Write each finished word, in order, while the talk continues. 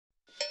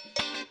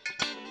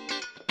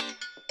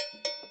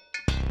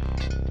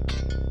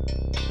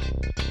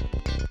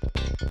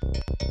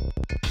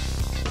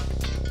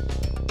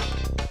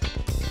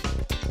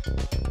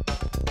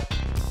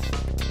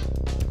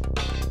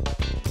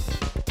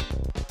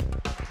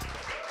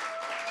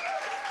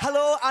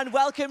Hello and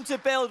welcome to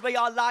Build. We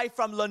are live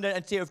from London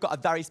and today we've got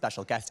a very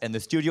special guest in the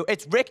studio.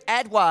 It's Rick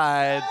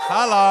Edwards.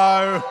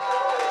 Hello.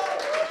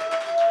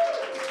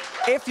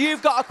 If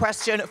you've got a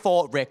question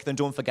for Rick, then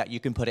don't forget you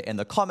can put it in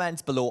the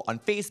comments below on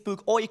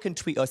Facebook or you can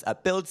tweet us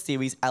at Build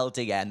Series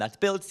LDN. That's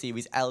Build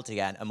Series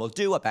LDN, and we'll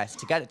do our best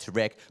to get it to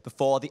Rick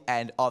before the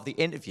end of the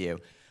interview.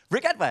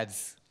 Rick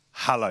Edwards.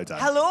 Hello, Dan.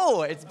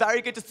 Hello, it's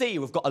very good to see you.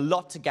 We've got a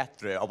lot to get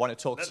through. I want to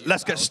talk to you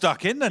Let's about. get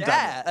stuck in then, Dan.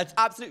 Yeah, that's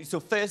absolutely. So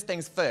first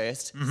things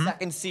first,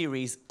 second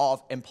series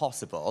of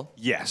Impossible.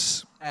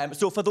 Yes.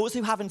 So for those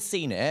who haven't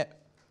seen it,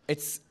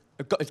 it's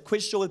a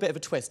quiz show with a bit of a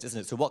twist,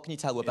 isn't it? So what can you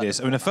tell about It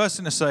is. I mean, the first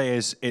thing to say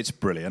is it's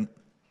brilliant.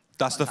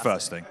 That's the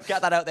first thing.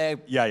 Get that out there.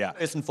 Yeah.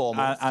 First and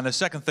foremost. And the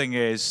second thing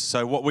is,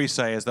 so what we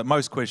say is that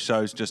most quiz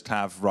shows just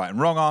have right and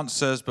wrong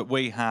answers, but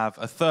we have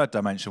a third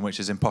dimension, which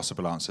is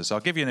impossible answers. So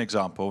I'll give you an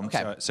example and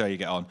see how you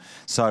get on.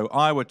 So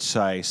I would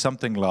say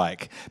something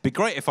like, it'd be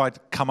great if I'd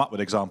come up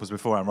with examples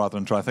beforehand rather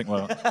than try to think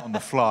on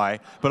the fly,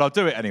 but I'll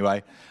do it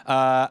anyway.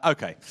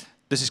 Okay,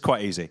 this is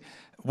quite easy.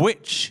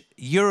 Which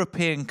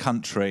European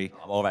country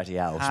I'm already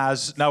out.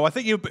 has... No, I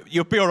think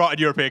you'll be all right in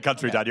European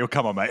country, Daniel.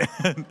 Come on, mate.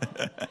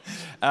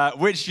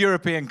 Which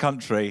European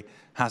country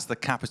has the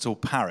capital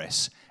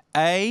Paris?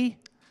 A,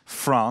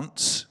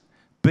 France,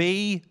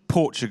 B,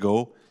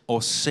 Portugal,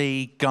 or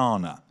C,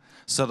 Ghana?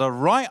 So the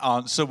right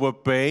answer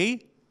would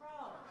be...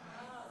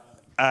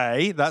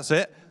 A, that's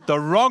it. The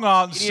wrong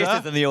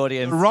answer... In the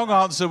audience. The wrong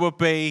answer would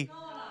be...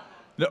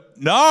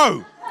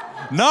 No!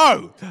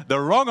 No! The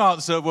wrong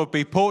answer would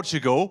be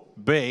Portugal.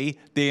 B.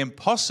 The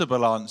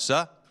impossible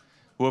answer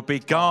would be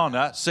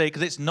Ghana. C.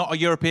 Because it's not a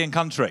European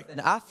country. In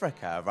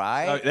Africa,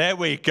 right? Oh, there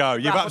we go.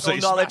 You've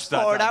absolutely knowledge smashed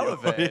that. poured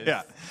out Daniel. of it.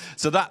 Yeah.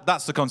 So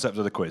that's the concept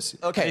of the quiz.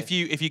 Okay. If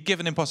you give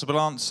an impossible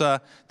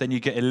answer, then you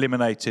get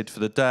eliminated for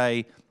the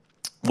day.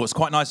 What's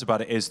quite nice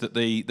about it is that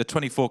the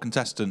 24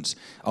 contestants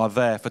are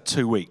there for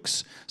 2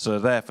 weeks. So they're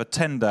there for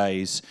 10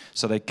 days,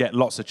 so they get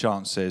lots of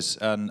chances,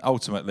 and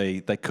ultimately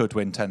they could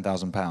win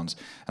 £10,000.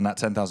 And that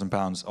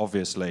 £10,000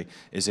 obviously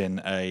is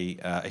in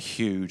a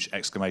huge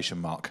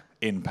exclamation mark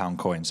in pound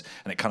coins,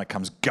 and it kind of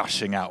comes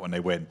gushing out when they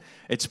win.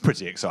 It's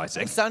pretty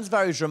exciting. It sounds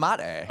very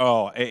dramatic.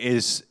 Oh, it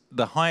is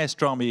the highest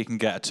drama you can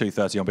get at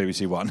 2:30 on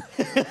BBC One.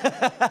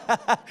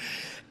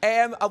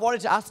 I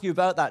wanted to ask you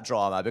about that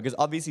drama because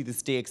obviously the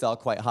stakes are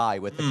quite high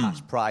with the cash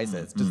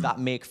prizes. Does that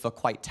make for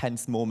quite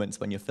tense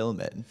moments when you're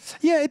filming?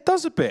 Yeah, it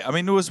does a bit. I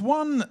mean, there was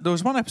one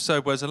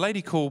episode where there's a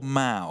lady called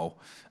Mao,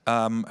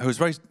 who was a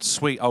very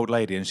sweet old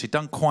lady, and she'd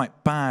done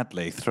quite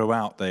badly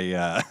throughout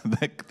the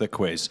the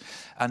quiz.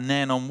 And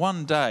then on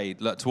one day,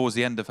 like, towards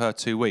the end of her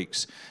 2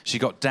 weeks, she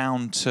got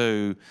down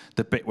to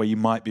the bit where you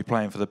might be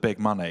playing for the big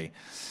money.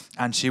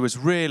 And she was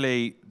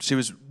really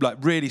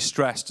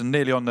stressed and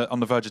nearly on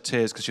the verge of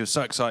tears because she was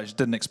so excited she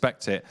didn't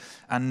expect it.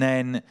 And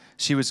then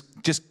she was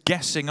just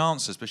guessing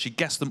answers, but she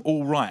guessed them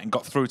all right and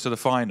got through to the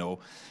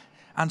final.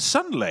 And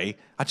suddenly,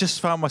 I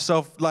just found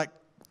myself like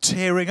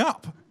tearing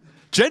up.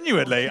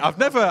 Genuinely, I've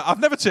never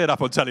teared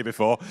up on telly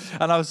before,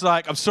 and I was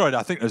like, I'm sorry,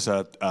 I think there's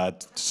a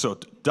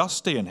sort of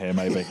dusty in here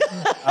maybe.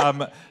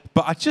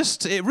 But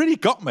it really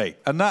got me,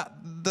 and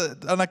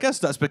I guess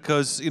that's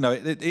because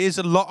it is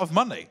a lot of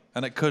money,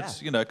 and it could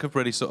it could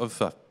really sort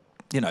of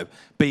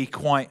be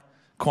quite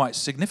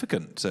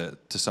significant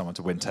to someone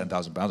to win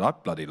 £10,000. I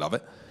bloody love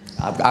it.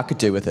 I could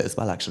do with it as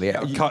well, actually.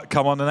 Yeah.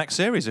 Come on the next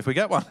series if we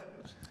get one.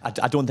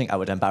 I don't think I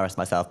would embarrass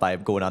myself by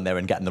going on there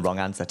and getting the wrong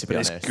answer, to be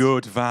honest. It's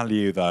good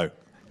value, though.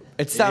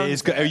 It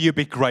sounds good. You'd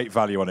be great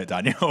value on it,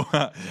 Daniel.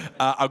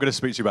 I'm going to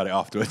speak to you about it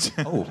afterwards.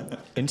 Oh,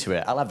 into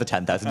it. I'll have the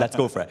 10,000. Let's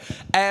go for it.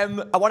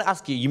 I want to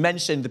ask you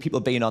mentioned the people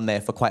being on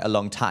there for quite a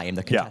long time,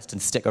 the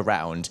contestants stick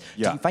around.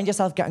 Yeah. Do you find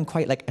yourself getting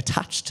quite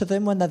attached to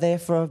them when they're there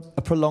for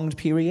a prolonged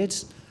period?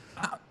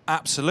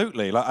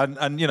 Absolutely,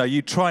 and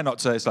you try not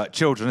to. It's like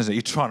children, isn't it?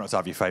 You try not to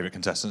have your favourite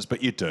contestants,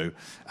 but you do.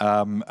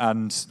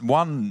 And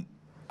one,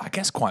 I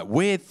guess, quite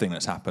weird thing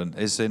that's happened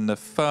is in the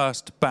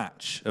first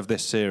batch of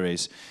this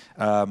series,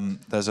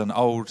 there's an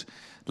old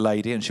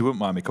lady, and she wouldn't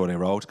mind me calling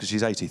her old because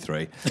she's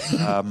 83,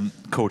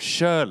 called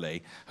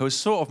Shirley, who was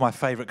sort of my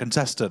favourite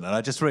contestant, and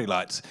I just really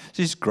liked.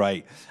 She's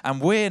great,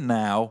 and we're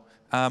now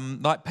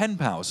like pen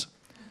pals.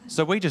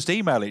 So we just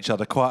email each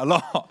other quite a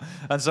lot,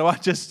 and so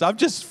I'm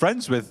just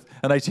friends with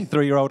an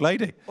 83-year-old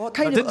lady. What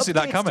kind I didn't see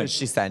that coming. Does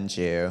she send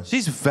you?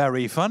 She's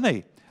very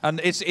funny,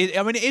 and it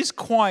is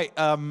quite.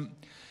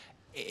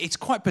 It's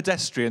quite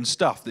pedestrian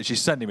stuff that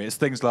she's sending me. It's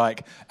things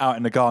like out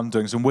in the garden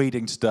doing some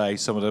weeding today.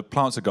 Some of the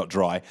plants have got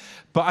dry,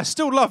 but I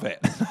still love it.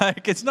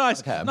 It's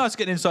nice, nice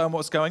getting insight on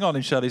what's going on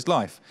in Shirley's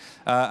life.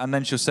 And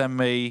then she'll send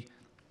me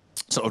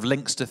sort of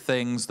links to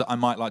things that I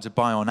might like to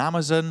buy on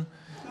Amazon.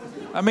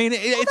 I mean,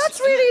 that's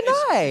really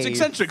nice. It's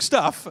eccentric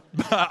stuff,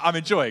 but I'm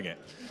enjoying it.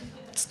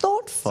 It's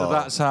thoughtful. So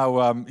that's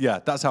how,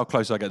 that's how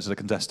close I get to the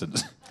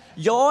contestants.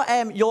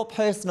 Your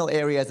personal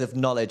areas of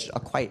knowledge are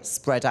quite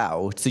spread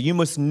out, so you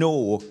must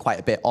know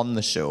quite a bit on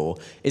the show.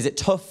 Is it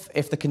tough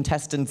if the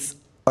contestants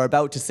are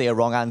about to say a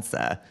wrong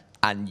answer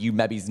and you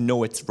maybe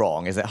know it's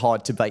wrong? Is it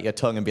hard to bite your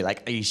tongue and be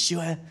like, are you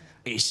sure?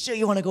 Are you sure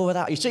you want to go with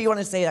that? Are you sure you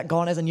want to say that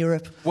Ghana's in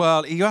Europe?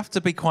 Well, you have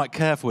to be quite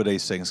careful with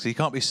these things because you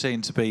can't be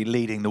seen to be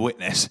leading the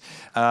witness.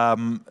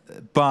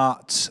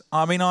 But,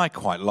 I mean, I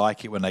quite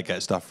like it when they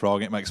get stuff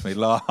wrong. It makes me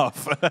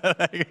laugh,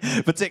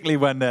 particularly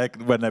when they're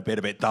being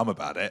a bit dumb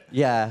about it.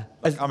 Yeah.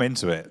 I'm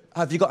into it.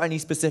 Have you got any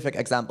specific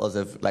examples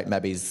of, like,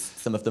 maybe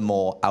some of the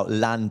more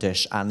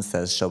outlandish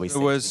answers, shall we say?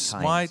 It was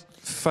my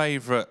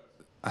favourite,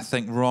 I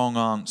think, wrong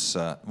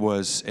answer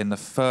was in the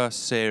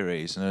first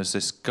series, and there was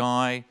this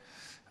guy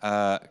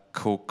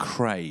called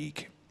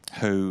Craig,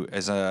 who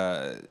is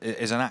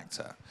an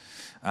actor,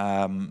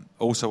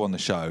 also on the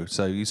show.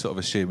 So you sort of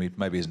assume he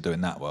maybe isn't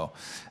doing that well.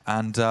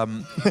 And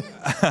and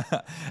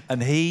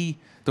there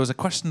was a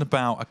question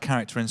about a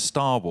character in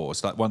Star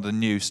Wars, like one of the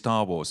new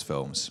Star Wars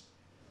films.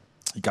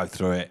 You go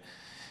through it,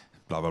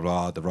 blah blah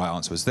blah. The right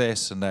answer was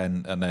this, and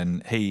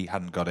then he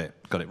hadn't got it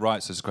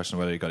right. So there's a question of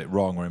whether he got it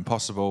wrong or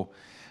impossible.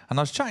 And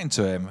I was chatting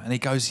to him, and he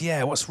goes,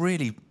 "Yeah, what's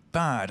really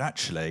bad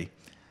actually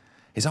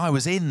is I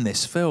was in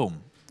this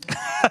film."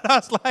 And I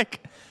was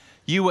like,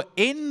 "You were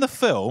in the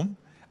film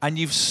and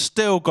you've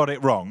still got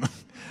it wrong?"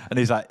 And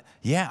he's like,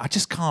 "Yeah, I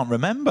just can't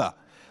remember."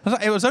 I was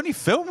like, "It was only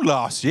filmed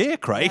last year,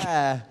 Craig."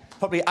 Yeah,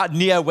 probably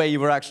near where you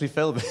were actually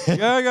filming.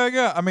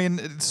 Yeah. I mean,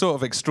 it's sort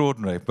of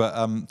extraordinary.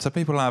 But so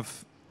people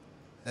have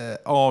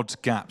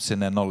odd gaps in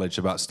their knowledge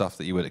about stuff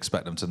that you would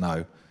expect them to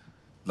know.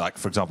 Like,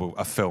 for example,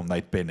 a film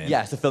they'd been in.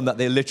 Yeah, it's a film that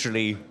they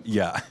literally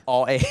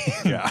are in.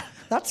 Yeah.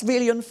 That's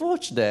really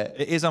unfortunate.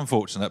 It is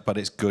unfortunate, but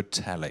it's good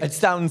telly. It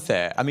sounds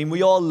it. I mean,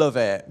 we all love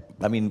it.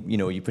 I mean, you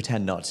know, you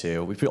pretend not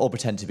to. We all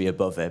pretend to be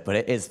above it, but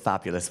it is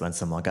fabulous when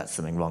someone gets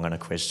something wrong on a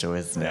quiz show,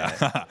 isn't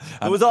it?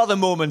 Those are the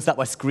moments that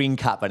we're screen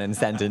capping and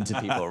sending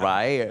to people,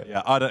 right?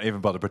 Yeah, I don't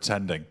even bother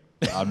pretending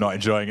I'm not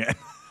enjoying it.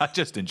 I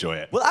just enjoy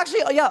it. Well,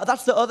 actually, yeah,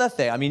 that's the other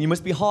thing. I mean, you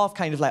must be half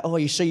kind of like, oh, are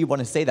you sure you want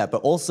to say that?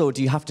 But also,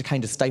 do you have to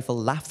kind of stifle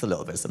laughs a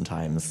little bit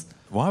sometimes?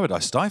 Why would I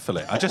stifle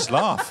it? I just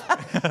laugh.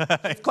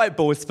 It's quite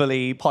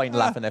boastfully point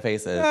laugh in their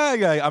faces.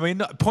 Yeah. I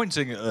mean,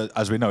 pointing,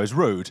 as we know, is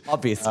rude.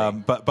 Obviously.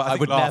 But I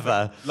think would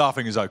never.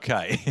 Laughing is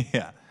okay.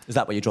 Yeah. Is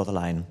that where you draw the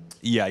line?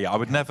 Yeah. I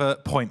would never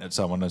point at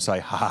someone and say,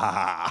 ha,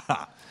 ha,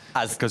 ha,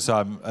 ha. Because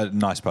I'm a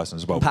nice person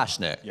as well.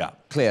 Passionate. Yeah.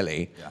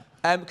 Clearly. Yeah.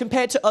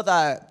 Compared to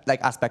other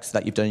aspects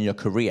that you've done in your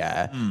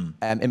career,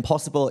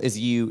 Impossible is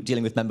you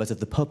dealing with members of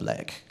the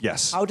public.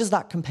 Yes. How does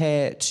that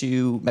compare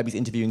to maybe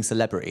interviewing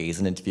celebrities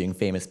and interviewing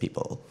famous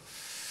people?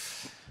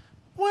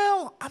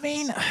 Well, I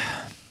mean,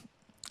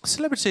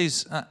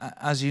 celebrities,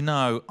 as you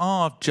know,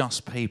 are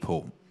just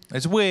people.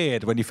 It's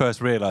weird when you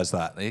first realise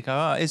that. You go,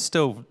 oh, it's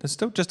still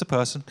just a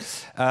person.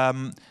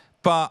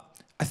 But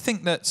I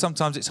think that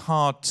sometimes it's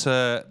hard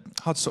to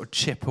sort of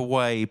chip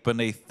away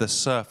beneath the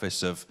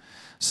surface of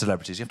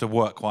celebrities. You have to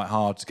work quite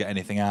hard to get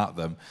anything out of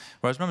them.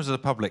 Whereas members of the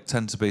public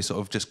tend to be sort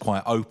of just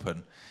quite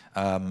open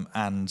and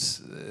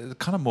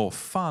kind of more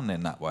fun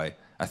in that way,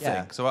 I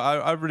think. So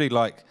I really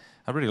like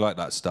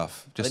that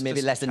stuff. Just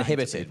maybe less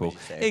inhibited. People.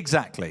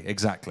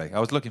 Exactly. I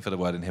was looking for the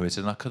word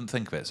inhibited and I couldn't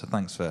think of it. So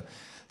thanks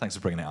for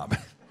bringing it up.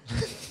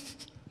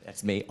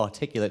 That's me,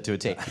 articulate to a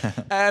T.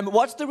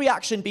 What's the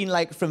reaction been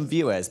like from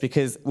viewers?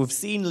 Because we've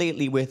seen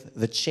lately with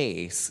The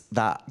Chase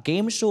that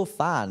game show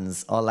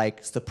fans are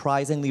like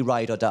surprisingly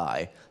ride or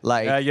die.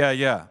 Like,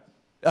 yeah.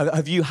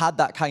 Have you had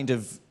that kind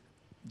of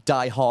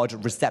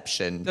die-hard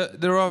reception?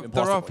 There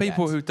are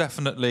people who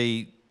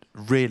definitely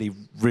really,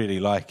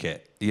 really like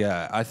it.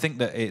 Yeah, I think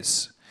that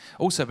it's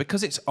also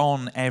because it's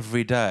on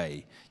every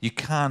day. You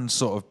can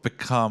sort of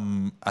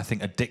become, I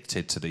think,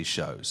 addicted to these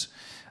shows.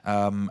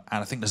 And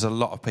I think there's a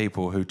lot of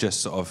people who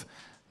just sort of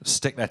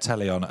stick their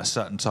telly on at a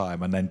certain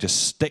time and then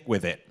just stick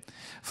with it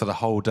for the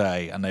whole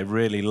day, and they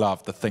really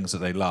love the things that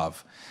they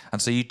love.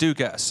 And so you do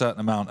get a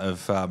certain amount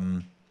of,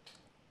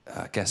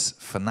 I guess,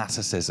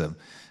 fanaticism.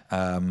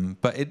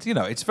 But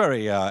it's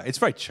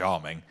very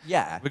charming.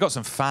 Yeah. We got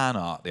some fan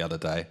art the other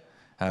day.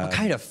 What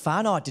kind of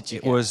fan art did you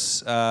get? It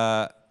was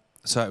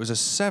so it was a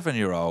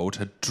 7-year-old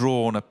had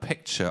drawn a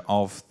picture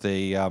of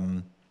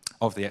the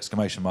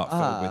exclamation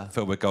mark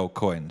filled with gold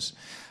coins.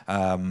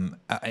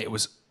 It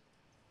was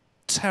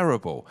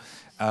terrible.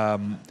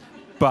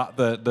 But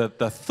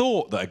the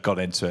thought that had gone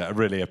into it, I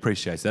really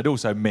appreciated. They'd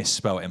also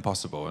misspelled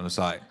impossible, and it was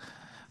like,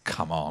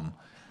 come on.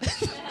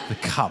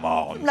 Come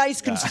on.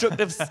 Nice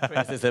constructive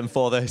criticism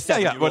for the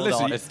 7-year-old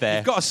artist there.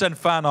 You've got to send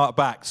fan art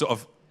back, sort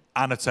of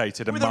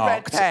annotated and with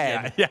marked. A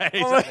red pen. Yeah,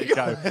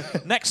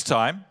 exactly. Next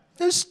time,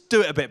 just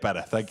do it a bit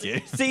better, thank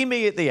you. See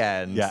me at the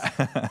end.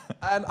 Yeah.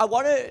 I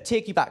want to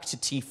take you back to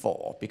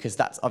T4 because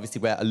that's obviously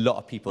where a lot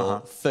of people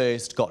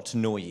first got to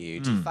know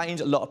you. Do you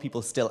find a lot of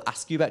people still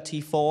ask you about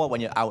T4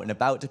 when you're out and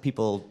about? Do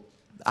people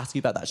ask you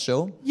about that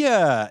show?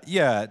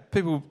 Yeah.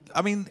 People,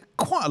 I mean,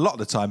 quite a lot of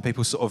the time,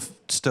 people sort of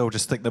still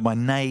just think that my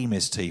name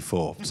is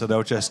T4. So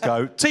they'll just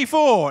go,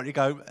 T4! And you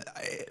go,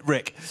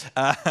 Rick.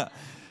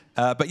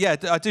 But yeah,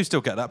 I do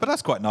still get that. But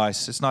that's quite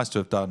nice. It's nice to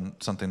have done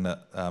something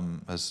that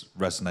has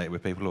resonated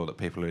with people or that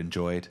people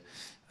enjoyed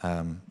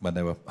when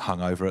they were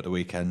hungover at the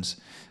weekends.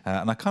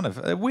 And I kind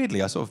of,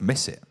 weirdly, I sort of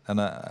miss it.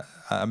 And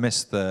I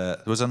miss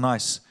there was a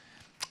nice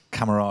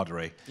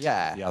camaraderie.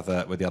 Yeah.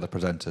 With the other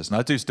presenters, and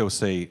I do still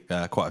see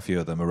quite a few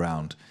of them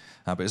around.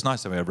 But it's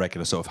nice having a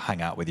regular sort of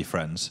hangout with your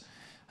friends,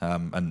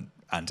 and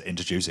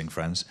introducing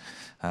friends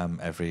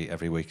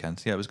every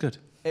weekend. Yeah, it was good.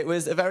 It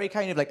was a very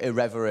kind of like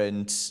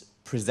irreverent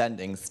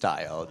presenting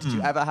style. Did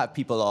you ever have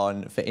people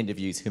on for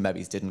interviews who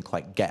maybe didn't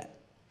quite get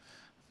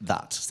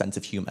that sense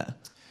of humour?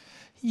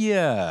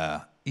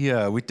 Yeah,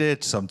 we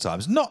did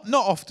sometimes. Not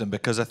often,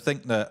 because I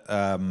think that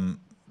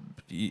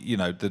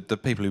the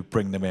people who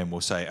bring them in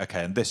will say,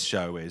 okay, and this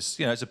show is,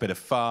 it's a bit of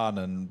fun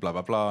and blah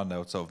blah blah, and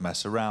they'll sort of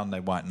mess around. They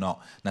might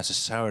not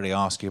necessarily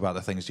ask you about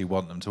the things you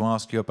want them to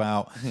ask you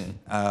about,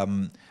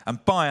 and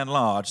by and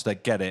large they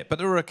get it. But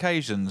there were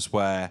occasions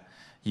where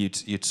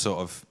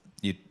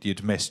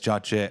you'd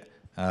misjudge it.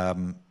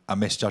 I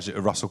misjudged it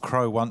with Russell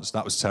Crowe once.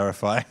 That was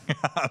terrifying.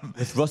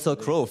 With Russell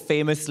Crowe,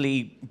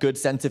 famously good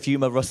sense of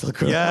humour, Russell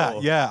Crowe.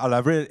 Yeah,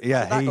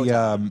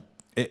 and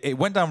it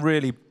went down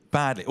really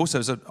badly. Also,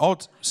 it was an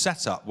odd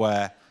setup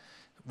where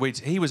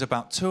he was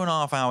about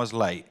 2.5 hours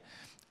late,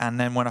 and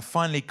then when I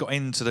finally got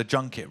into the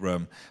junket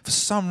room, for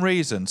some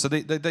reason, so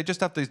they just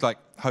have these like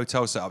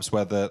hotel setups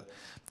where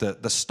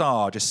the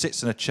star just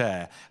sits in a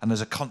chair and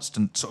there's a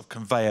constant sort of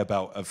conveyor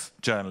belt of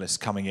journalists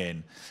coming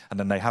in, and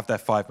then they have their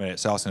 5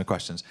 minutes asking the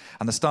questions,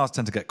 and the stars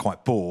tend to get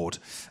quite bored.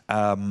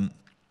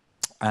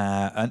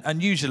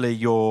 And usually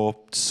you're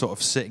sort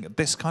of sitting at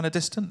this kind of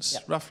distance,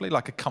 roughly,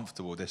 like a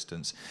comfortable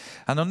distance.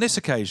 And on this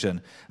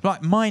occasion,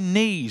 like my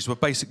knees were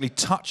basically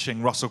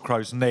touching Russell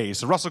Crowe's knees.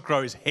 So Russell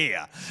Crowe is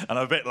here, and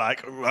I'm a bit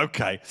like,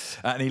 okay.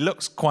 And he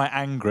looks quite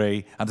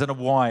angry. I don't know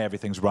why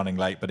everything's running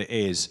late, but it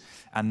is.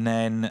 And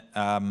then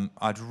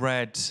I'd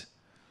read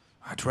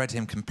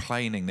him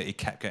complaining that he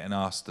kept getting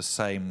asked the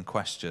same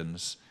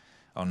questions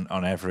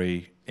on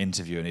every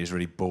interview, and he was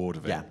really bored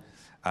of it. Yeah.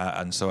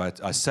 And so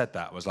I said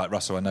that. I was like,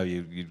 Russell, I know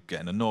you're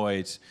getting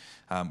annoyed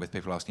with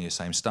people asking you the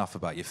same stuff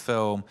about your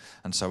film,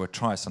 and so we'll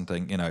try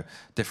something,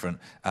 different.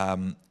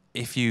 And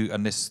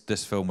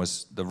this film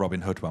was the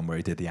Robin Hood one where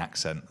he did the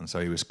accent, and so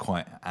he was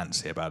quite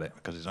antsy about it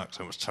because his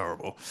accent was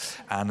terrible.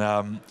 And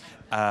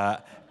I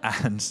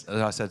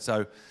said,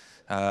 so,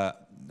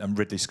 and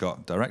Ridley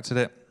Scott directed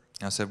it.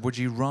 I said, would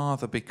you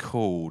rather be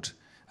called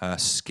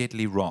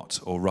Skidley Rot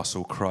or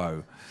Russell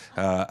Crowe?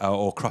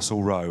 Or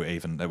Crussell Rowe,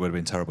 even. That would have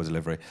been terrible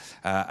delivery.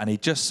 And he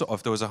just sort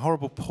of, there was a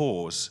horrible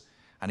pause,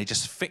 and he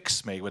just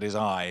fixed me with his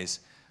eyes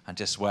and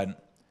just went,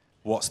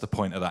 what's the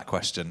point of that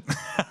question?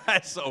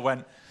 I sort of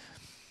went,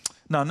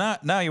 no,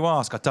 now you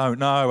ask, I don't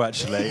know,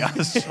 actually. I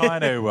was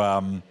trying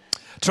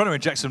to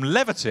inject some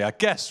levity, I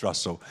guess,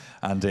 Russell,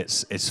 and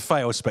it's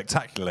failed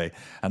spectacularly,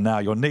 and now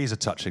your knees are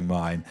touching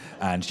mine,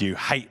 and you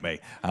hate me,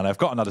 and I've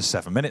got another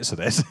 7 minutes of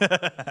this.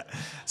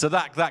 So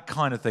that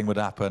kind of thing would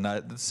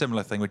happen.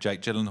 Similar thing with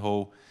Jake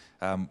Gyllenhaal,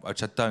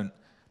 which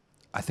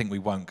I think we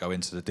won't go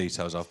into the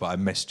details of, but I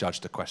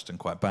misjudged the question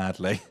quite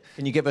badly.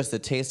 Can you give us a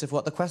taste of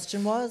what the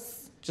question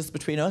was? Just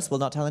between us, we'll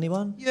not tell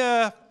anyone?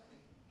 Yeah,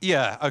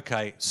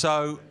 okay.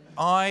 So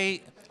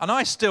I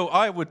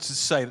would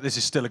say that this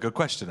is still a good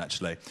question,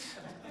 actually.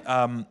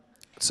 To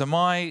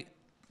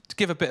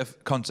give a bit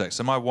of context,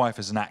 so my wife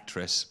is an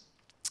actress,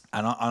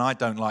 and I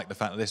don't like the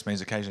fact that this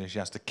means occasionally she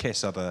has to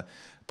kiss other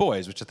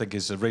boys, which I think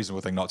is a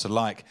reasonable thing not to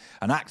like.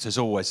 And actors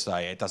always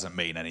say it doesn't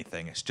mean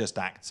anything, it's just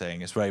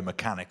acting, it's very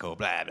mechanical,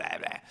 blah, blah,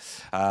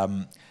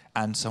 blah.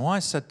 And so I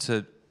said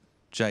to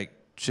Jake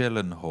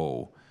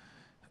Gyllenhaal,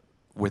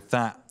 with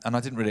that, and I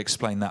didn't really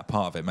explain that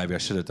part of it, maybe I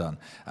should have done.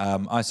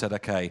 I said,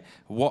 okay,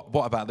 what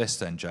about this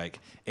then, Jake?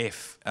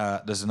 If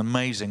there's an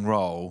amazing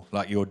role,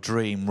 like your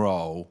dream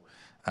role,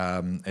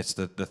 it's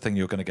the thing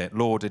you're going to get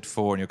lauded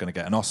for and you're going to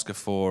get an Oscar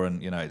for,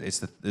 and it's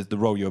the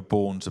role you're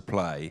born to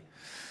play.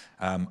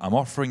 I'm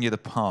offering you the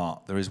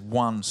part. There is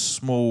one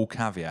small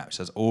caveat which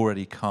says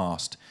already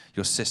cast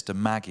your sister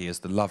Maggie as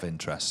the love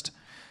interest.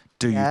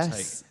 Do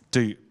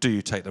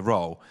you take the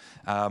role?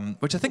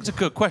 Which I think is a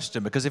good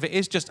question, because if it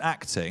is just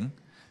acting,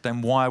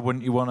 then why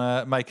wouldn't you want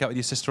to make out with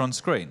your sister on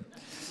screen?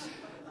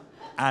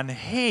 And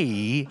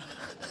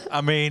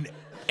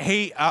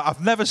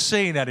I've never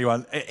seen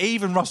anyone,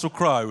 even Russell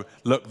Crowe,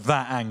 look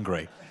that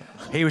angry.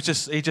 He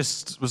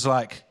just was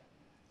like,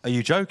 are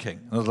you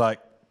joking? And I was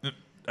like,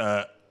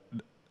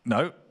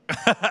 no.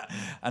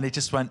 And he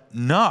just went,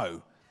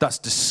 no, that's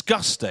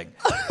disgusting.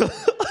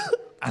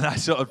 And I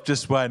sort of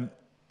just went,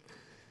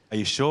 are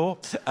you sure?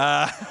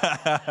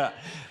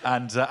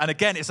 And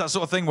again, it's that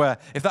sort of thing where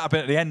if that had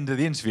been at the end of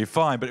the interview,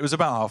 fine, but it was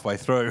about halfway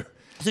through.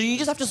 So you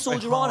just have to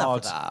soldier on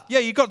after that? Yeah,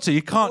 you got to.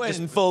 You can't just...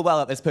 in full well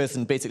that this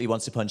person basically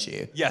wants to punch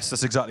you. Yes,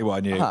 that's exactly what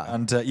I knew.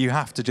 And you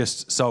have to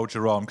just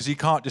soldier on, because you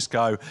can't just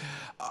go,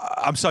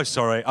 I'm so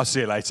sorry, I'll see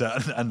you later,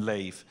 and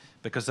leave,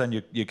 because then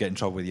you get in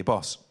trouble with your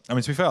boss. I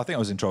mean, to be fair, I think I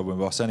was in trouble with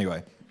my boss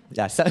anyway.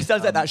 Yeah, sounds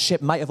like that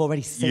ship might have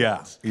already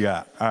sailed.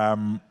 Yeah.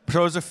 So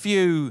there was a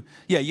few...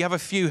 Yeah, you have a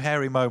few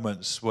hairy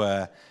moments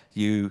where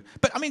you...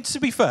 But, I mean, to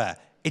be fair,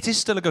 it is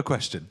still a good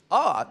question.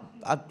 Oh,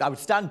 I would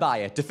stand by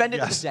it. Defend it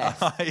to the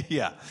death.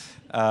 Yeah.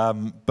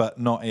 But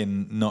not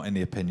in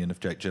the opinion of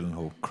Jake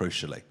Gyllenhaal,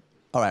 crucially.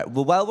 All right.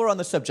 Well, while we're on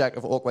the subject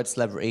of awkward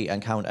celebrity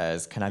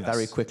encounters, can I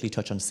very quickly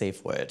touch on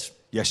safe word?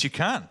 Yes, you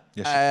can.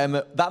 Yes,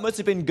 that must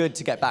have been good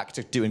to get back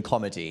to doing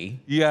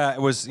comedy. yeah,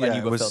 it was. When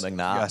yeah, you were filming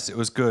that. Yes, it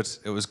was good.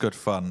 It was good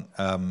fun.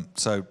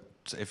 So,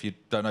 if you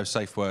don't know,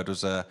 Safe Word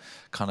was a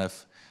kind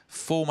of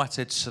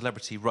formatted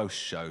celebrity roast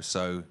show.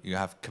 So you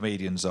have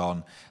comedians on,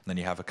 and then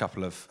you have a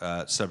couple of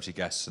celebrity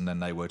guests, and then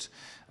they would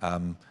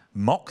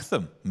mock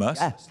them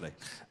mercilessly.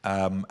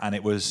 And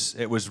it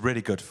was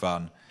really good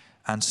fun,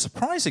 and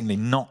surprisingly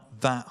not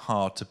that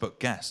hard to book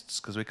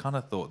guests, because we kind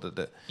of thought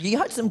that you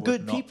had some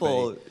good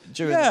people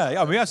during. Yeah, I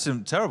mean, we had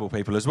some terrible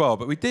people as well,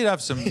 but we did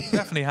have some.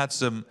 Definitely had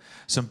some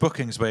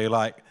bookings where you're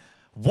like,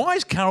 why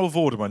is Carol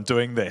Vorderman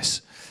doing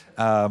this?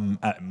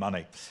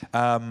 Money,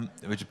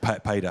 which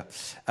paid her.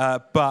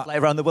 But Fly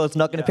around the world's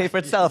not going to pay for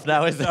itself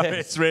now, is it? No,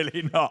 it's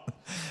really not.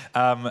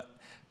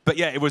 But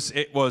yeah, it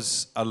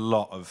was a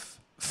lot of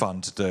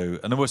fun to do,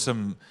 and there were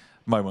some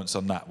moments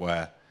on that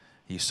where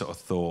you sort of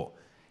thought,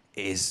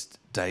 is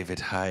David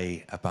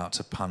Hay about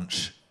to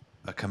punch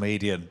a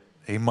comedian?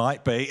 He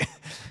might be.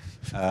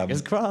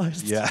 Fingers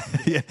crossed. Yeah,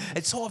 yeah.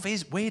 It sort of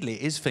is, weirdly,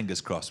 it is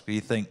fingers crossed, but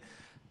you think,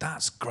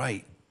 that's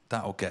great,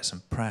 that'll get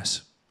some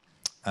press.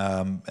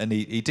 And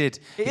he did.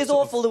 It is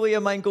awful the way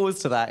your mind goes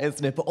to that,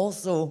 isn't it? But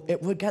also,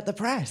 it would get the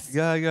press.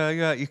 Yeah.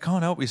 You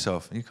can't help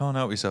yourself. You can't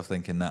help yourself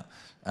thinking that.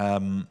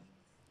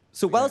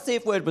 So while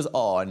Safe Word was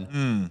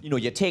on, you know,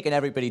 you're taking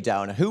everybody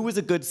down. Who was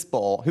a good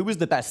sport? Who was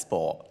the best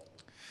sport?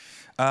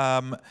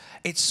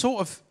 It's sort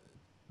of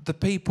the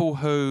people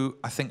who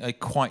I think are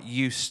quite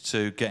used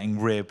to getting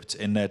ribbed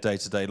in their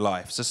day-to-day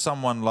life. So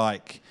someone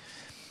like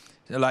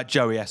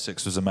Joey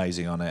Essex was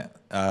amazing on it.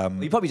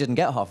 You probably didn't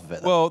get half of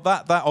it, though. Well,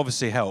 that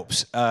obviously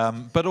helps.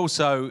 But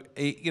also,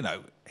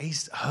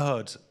 he's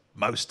heard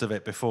most of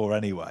it before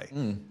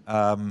anyway.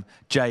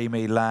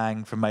 Jamie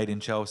Lang from Made in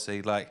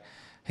Chelsea, like,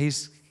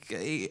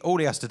 all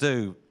he has to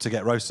do to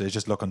get roasted is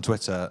just look on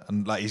Twitter,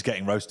 and like he's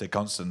getting roasted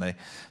constantly.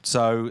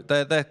 So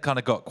they're kind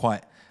of got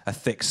quite a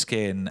thick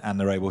skin, and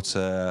they're able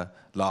to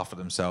laugh at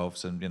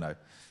themselves, and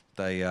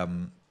they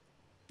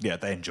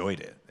enjoyed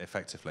it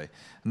effectively.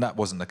 And that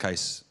wasn't the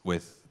case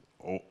with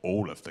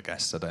all of the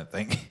guests, I don't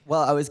think.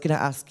 Well, I was going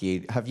to ask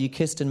you, have you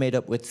kissed and made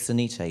up with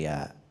Sunita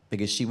yet?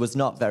 Because she was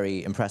not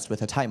very impressed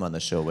with her time on the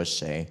show, was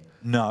she?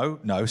 No,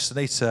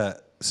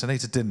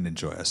 Sunita didn't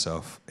enjoy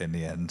herself in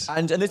the end.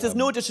 And this is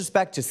no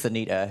disrespect to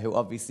Sunita, who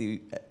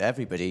obviously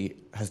everybody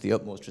has the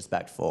utmost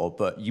respect for,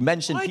 but you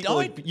mentioned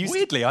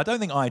weirdly, I don't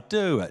think I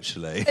do,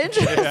 actually.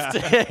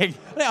 Interesting. I think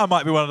I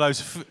might be one of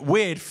those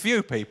weird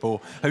few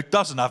people who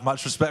doesn't have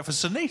much respect for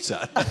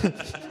Sunita.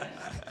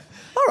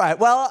 All right,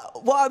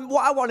 well,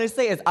 what I want to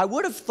say is I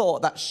would have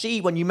thought that she,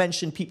 when you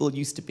mentioned people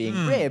used to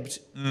being ribbed,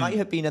 might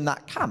have been in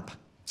that camp.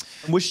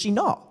 And was she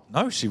not?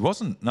 No, she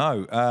wasn't,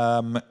 no.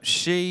 I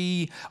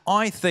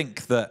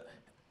think that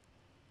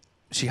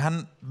she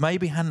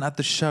maybe hadn't had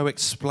the show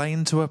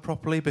explained to her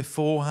properly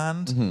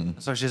beforehand.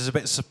 So she's a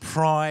bit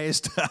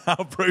surprised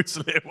how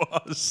brutal it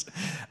was.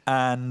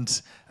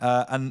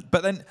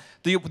 But then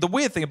the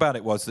weird thing about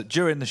it was that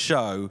during the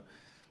show,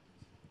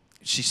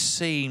 she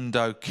seemed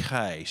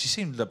okay. She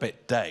seemed a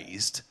bit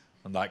dazed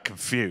and like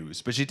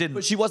confused, but she didn't.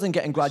 But she wasn't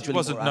getting gradually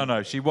more angry.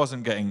 No, she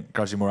wasn't getting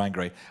gradually more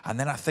angry. And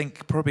then I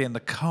think probably in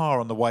the car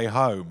on the way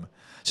home,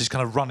 she's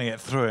kind of running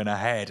it through in her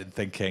head and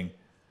thinking,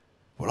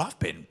 well, I've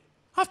been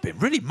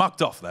really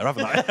mugged off there,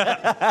 haven't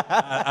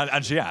I?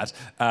 and she had.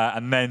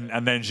 And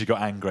then she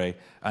got angry,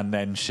 and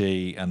then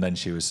she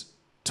was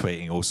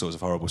tweeting all sorts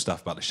of horrible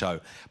stuff about the show.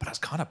 But that's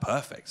kind of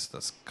perfect.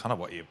 That's kind of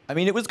what you... I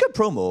mean, it was good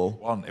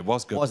promo. It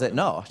was good. Was it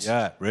not?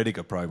 Yeah, really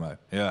good promo.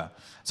 Yeah.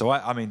 So,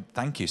 I mean,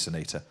 thank you,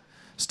 Sunita.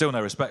 Still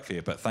no respect for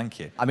you, but thank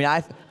you. I mean,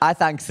 I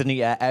thank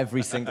Sunita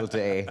every single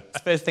day. It's the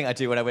first thing I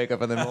do when I wake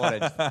up in the morning.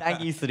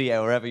 Thank you,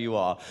 Sunita, wherever you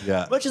are.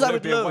 Yeah. Much as I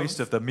would love... a waste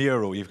of the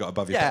mural you've got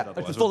above your head.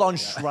 Yeah, it's a full-on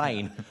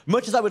shrine.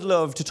 Much as I would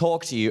love to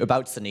talk to you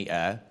about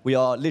Sunita, we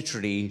are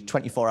literally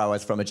 24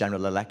 hours from a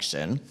general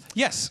election.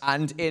 Yes.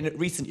 And in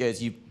recent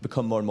years, you've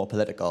become more and more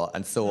political.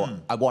 And so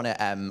I want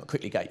to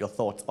quickly get your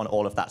thoughts on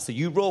all of that. So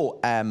you wrote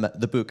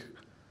the book,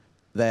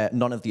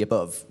 None of the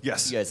Above,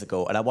 years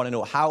ago. And I want to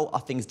know, how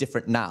are things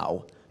different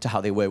now to how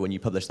they were when you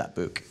published that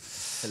book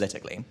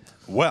politically?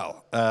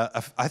 Well,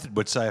 I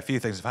would say a few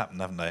things have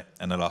happened, haven't they,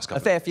 in the last couple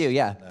of years? A fair few,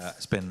 yeah.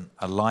 It's been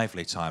a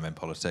lively time in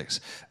politics.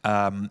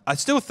 I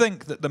still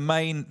think that the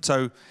main...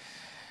 So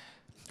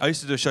I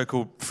used to do a show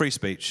called Free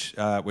Speech,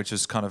 which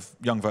was kind of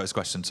young voters'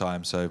 question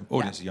time, so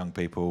audience of young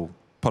people,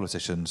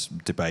 politicians,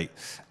 debate.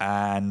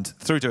 And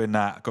through doing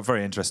that, I got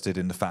very interested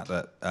in the fact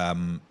that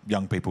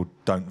young people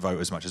don't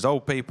vote as much as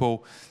old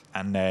people,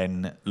 and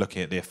then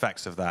looking at the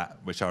effects of that,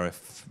 which are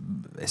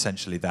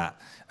essentially that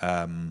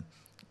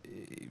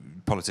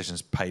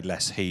politicians pay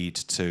less heed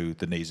to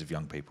the needs of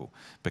young people,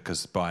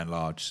 because by and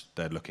large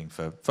they're looking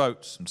for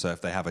votes. And so if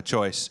they have a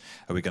choice,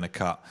 are we going to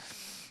cut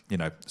you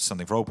know,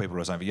 something for old people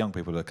or something for young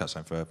people, to cut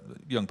something for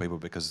young people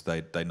because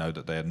they know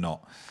that they are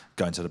not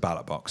going to the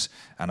ballot box.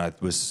 And I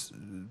was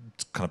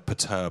kind of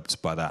perturbed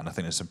by that, and I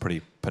think there's some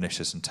pretty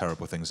pernicious and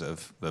terrible things that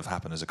have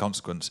happened as a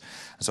consequence.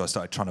 And so I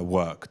started trying to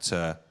work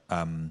to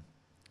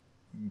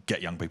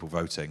get young people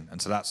voting,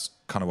 and so that's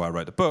kind of why I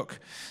wrote the book.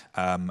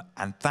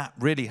 And that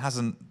really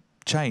hasn't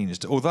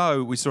changed,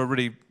 although we saw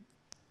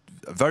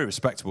a very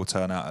respectable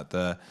turnout at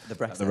the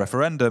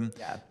referendum.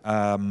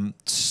 Yeah.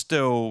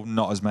 Still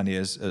not as many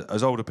as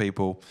older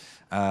people,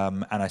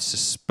 and I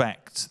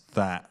suspect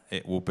that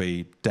it will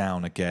be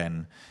down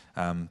again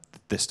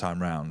this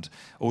time round.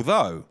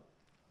 Although,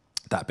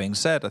 that being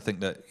said, I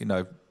think that, you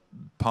know,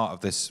 part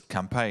of this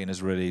campaign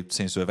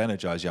seems to have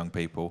energised young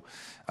people.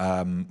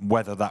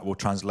 Whether that will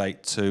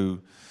translate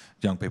to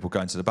young people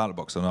going to the ballot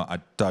box or not, I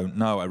don't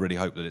know. I really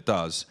hope that it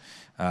does.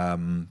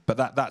 But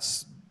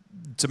that's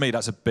to me,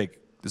 there's a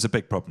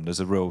big problem. There's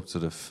a real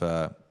sort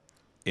of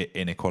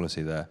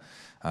inequality there,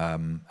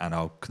 and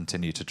I'll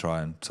continue to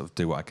try and sort of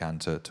do what I can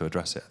to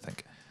address it, I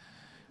think.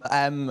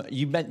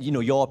 You meant, you know,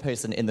 you're a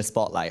person in the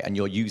spotlight and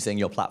you're using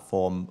your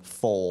platform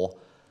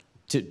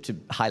to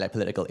highlight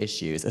political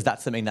issues. Is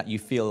that something that you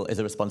feel is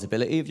a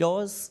responsibility of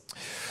yours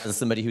as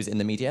somebody who's in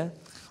the media?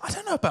 I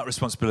don't know about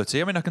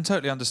responsibility. I mean, I can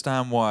totally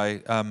understand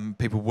why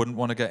people wouldn't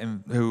want to get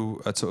in,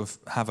 who sort of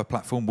have a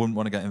platform, wouldn't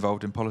want to get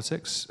involved in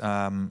politics.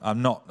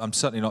 I'm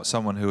certainly not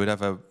someone who would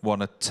ever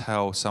want to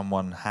tell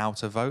someone how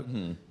to vote.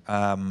 And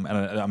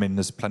I mean,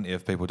 there's plenty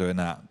of people doing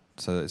that,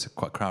 so it's a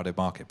quite crowded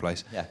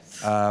marketplace.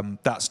 Yes.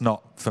 That's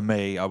not for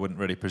me. I wouldn't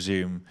really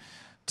presume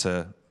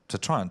to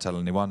try and tell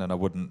anyone, and I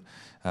wouldn't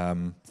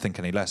think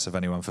any less of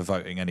anyone for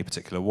voting any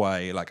particular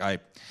way. Like I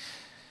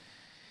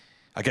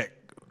get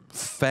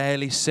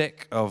fairly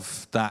sick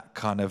of that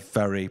kind of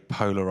very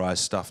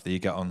polarized stuff that you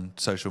get on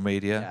social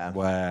media,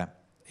 where,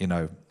 you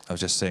know, I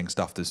was just seeing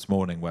stuff this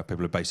morning where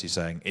people are basically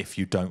saying, if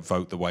you don't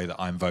vote the way that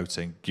I'm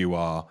voting, you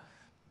are,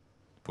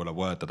 well, a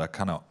word that I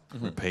cannot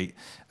repeat.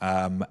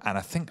 And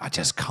I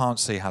just can't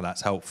see how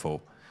that's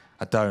helpful.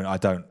 I don't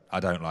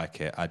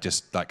like it. I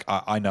just, like,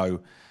 I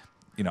know,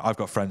 you know, I've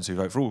got friends who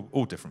vote for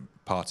all different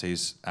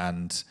parties,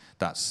 and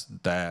that's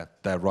their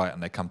right,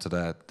 and they come to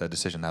their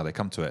decision how they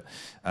come to it.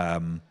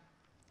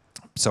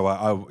 So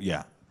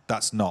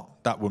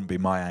that wouldn't be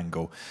my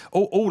angle.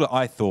 All that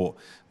I thought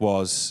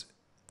was,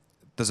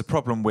 there's a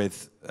problem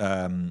with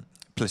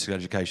political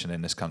education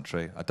in this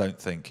country. I don't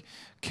think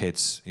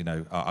kids, you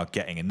know, are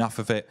getting enough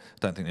of it. I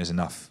don't think there's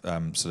enough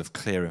sort of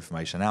clear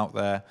information out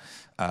there.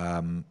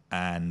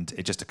 And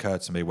it just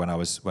occurred to me when I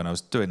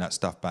was doing that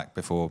stuff back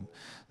before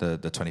the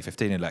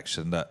 2015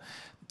 election that,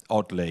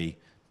 oddly,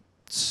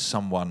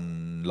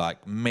 someone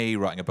like me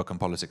writing a book on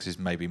politics is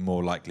maybe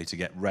more likely to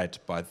get read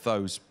by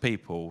those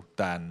people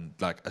than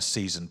like a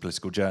seasoned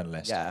political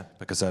journalist. Yeah.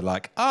 Because they're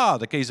like,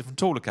 the geezer from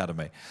Tool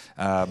Academy.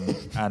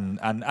 And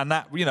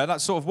that, you know, that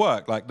sort of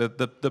work. Like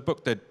the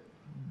book did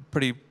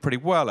pretty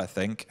well, I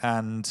think,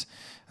 and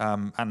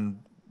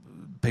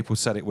people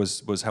said it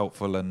was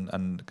helpful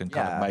and kind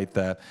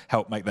of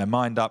help make their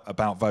mind up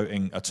about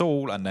voting at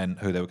all, and then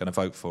who they were going to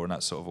vote for, and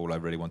that's sort of all I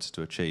really wanted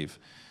to achieve.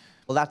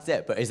 Well, that's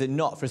it. But is it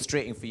not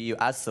frustrating for you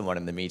as someone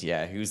in the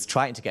media who's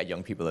trying to get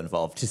young people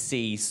involved to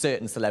see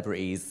certain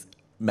celebrities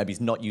maybe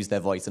not use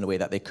their voice in a way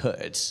that they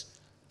could?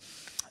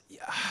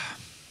 Yeah,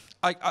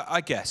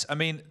 I guess. I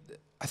mean,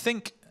 I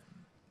think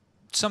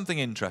something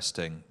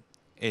interesting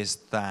is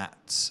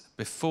that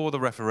before the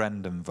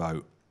referendum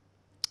vote,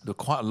 there were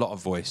quite a lot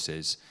of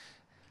voices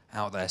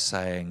out there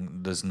saying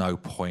there's no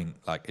point,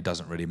 like it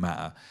doesn't really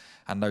matter.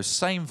 And those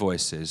same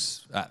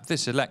voices at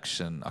this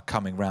election are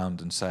coming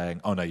round and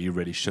saying, oh no, you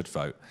really should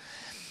vote.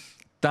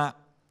 That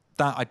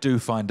I do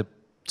find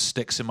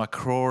sticks in my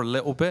craw a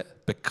little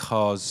bit,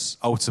 because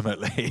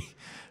ultimately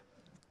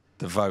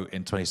the vote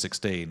in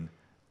 2016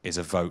 is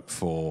a vote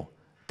for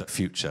the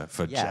future,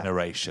 for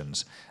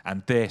generations.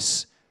 And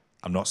this,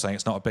 I'm not saying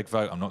it's not a big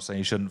vote, I'm not saying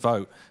you shouldn't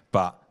vote,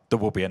 but there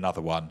will be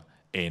another one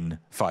in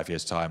 5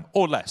 years' time,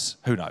 or less,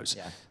 who knows,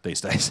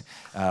 these days.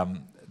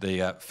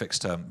 The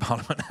Fixed-Term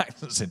Parliament Act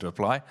doesn't seem to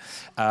apply.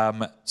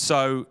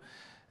 So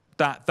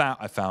that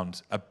I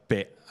found a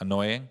bit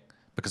annoying,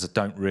 because I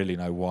don't really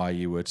know why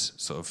you would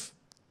sort of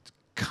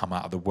come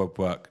out of the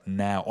woodwork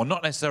now, or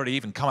not necessarily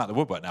even come out of the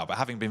woodwork now, but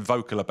having been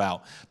vocal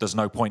about there's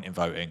no point in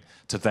voting,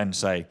 to then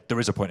say there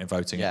is a point in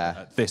voting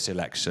at this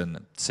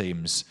election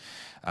seems,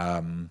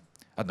 I don't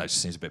know, it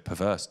just seems a bit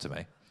perverse to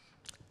me.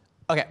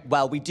 Okay,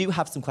 well, we do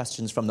have some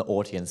questions from the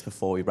audience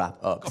before we wrap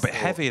up. A bit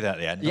heavy at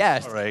the end.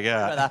 Yes. Sorry,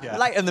 yeah.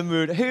 Lighten the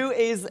mood. Who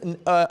is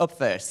up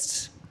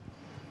first?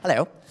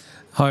 Hello.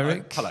 Hi,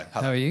 Rick. Hello.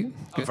 How are you?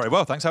 I'm very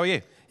well, thanks. How are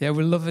you? Yeah,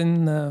 we're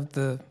loving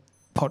the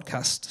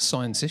podcast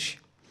Science-ish.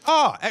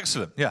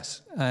 Excellent,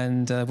 yes.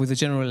 And with the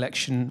general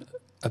election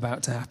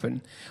about to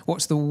happen,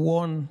 what's the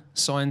one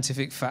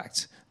scientific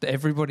fact that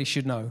everybody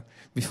should know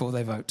before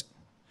they vote?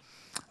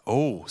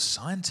 Oh,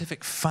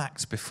 scientific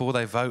facts before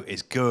they vote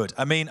is good.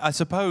 I mean, I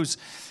suppose,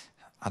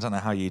 I don't know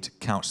how you'd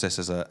couch this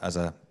as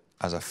a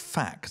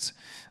fact,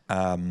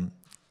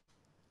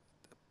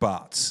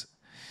 but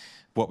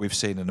what we've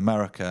seen in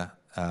America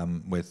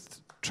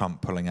with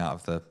Trump pulling out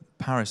of the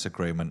Paris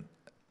Agreement,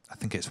 I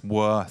think it's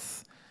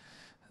worth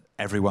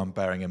everyone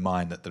bearing in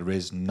mind that there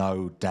is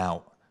no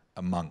doubt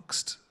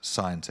amongst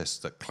scientists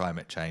that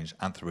climate change,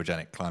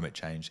 anthropogenic climate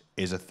change,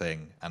 is a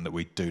thing and that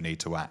we do need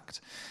to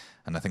act.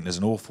 And I think there's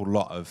an awful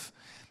lot of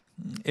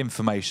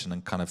information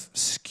and kind of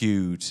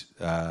skewed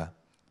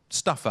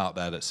stuff out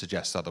there that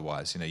suggests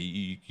otherwise. You know,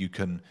 you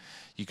can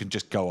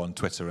just go on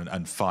Twitter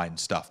and find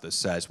stuff that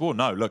says, well,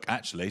 no, look,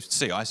 actually,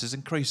 sea ice is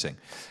increasing.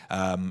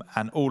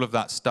 And all of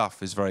that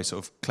stuff is very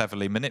sort of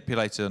cleverly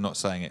manipulated. I'm not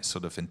saying it's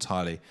sort of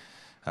entirely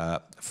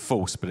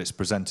false, but it's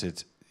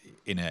presented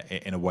in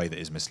a way that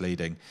is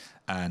misleading.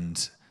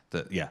 And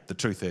the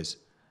truth is,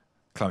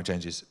 climate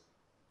change is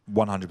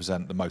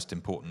 100% the most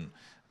important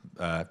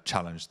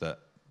challenge that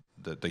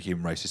the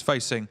human race is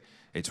facing.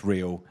 It's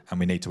real, and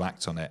we need to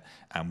act on it.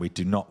 And we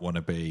do not want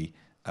to be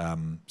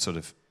sort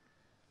of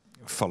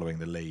following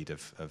the lead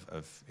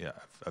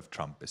of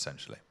Trump,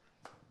 essentially.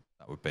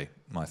 That would be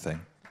my thing.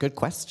 Good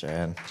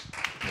question.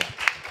 Yeah.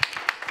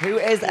 Who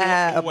is...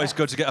 Always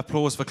good to get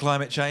applause for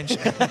climate change.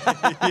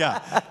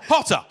 Yeah.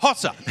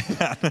 Hotter.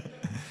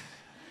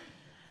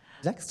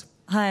 Next.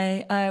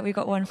 Hi, we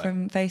got one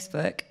from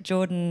Facebook.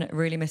 Jordan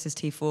really misses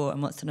T4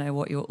 and wants to know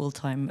what your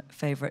all-time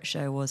favourite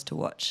show was to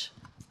watch.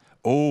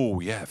 Oh,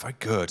 yeah, very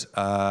good.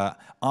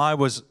 I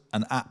was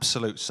an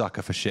absolute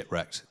sucker for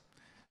Shipwrecked.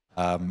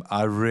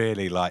 I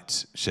really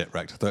liked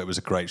Shipwrecked. I thought it was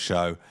a great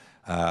show.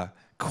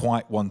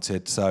 Quite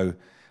wanted, so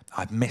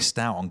I missed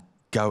out on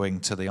going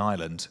to the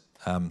island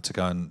to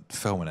go and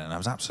film it, and I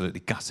was absolutely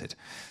gutted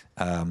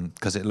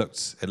because it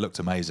looked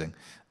amazing.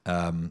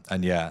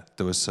 And yeah,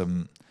 there was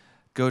some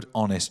good,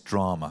 honest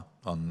drama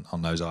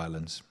on those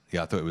islands.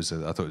 Yeah, I thought it was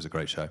a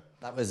great show.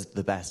 That was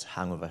the best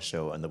hangover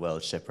show in the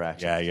world,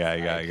 Shipwrecked.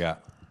 Yeah.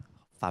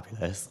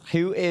 Fabulous.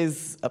 Who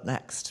is up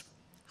next?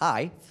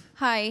 Hi.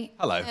 Hi.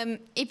 Hello.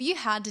 If you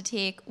had to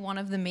take one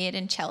of the Made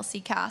in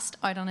Chelsea cast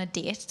out on a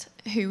date,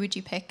 who would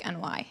you pick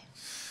and why?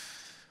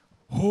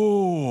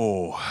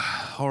 Oh,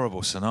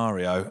 horrible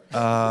scenario.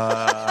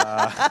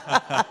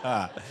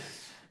 I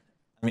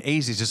mean,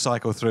 easy to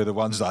cycle through the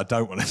ones that I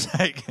don't want to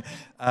take.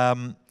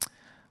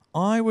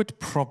 I would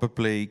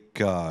probably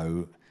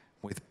go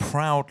with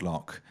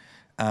Proudlock.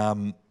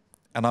 And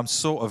I'm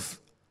sort of...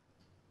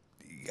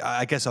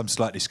 I guess I'm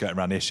slightly skirting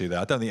around the issue there.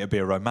 I don't think it'd be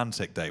a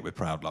romantic date with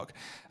Proudlock,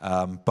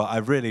 but I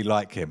really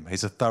like him.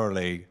 He's a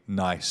thoroughly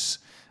nice,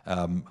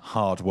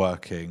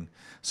 hard-working,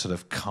 sort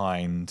of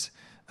kind,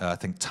 I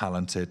think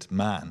talented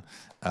man,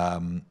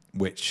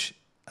 which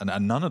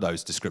and none of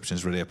those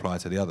descriptions really apply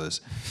to the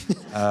others.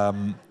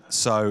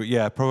 So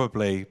yeah,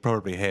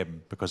 probably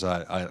him because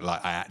I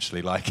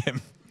actually like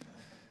him.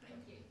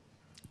 Thank you.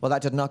 Well,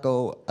 that did not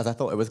go as I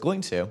thought it was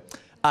going to,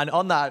 and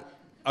on that.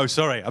 Oh,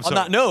 sorry. On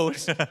that note,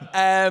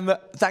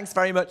 thanks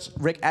very much,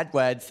 Rick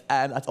Edwards.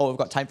 That's all we've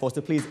got time for, so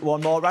please,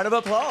 one more round of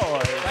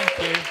applause.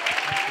 Thank you.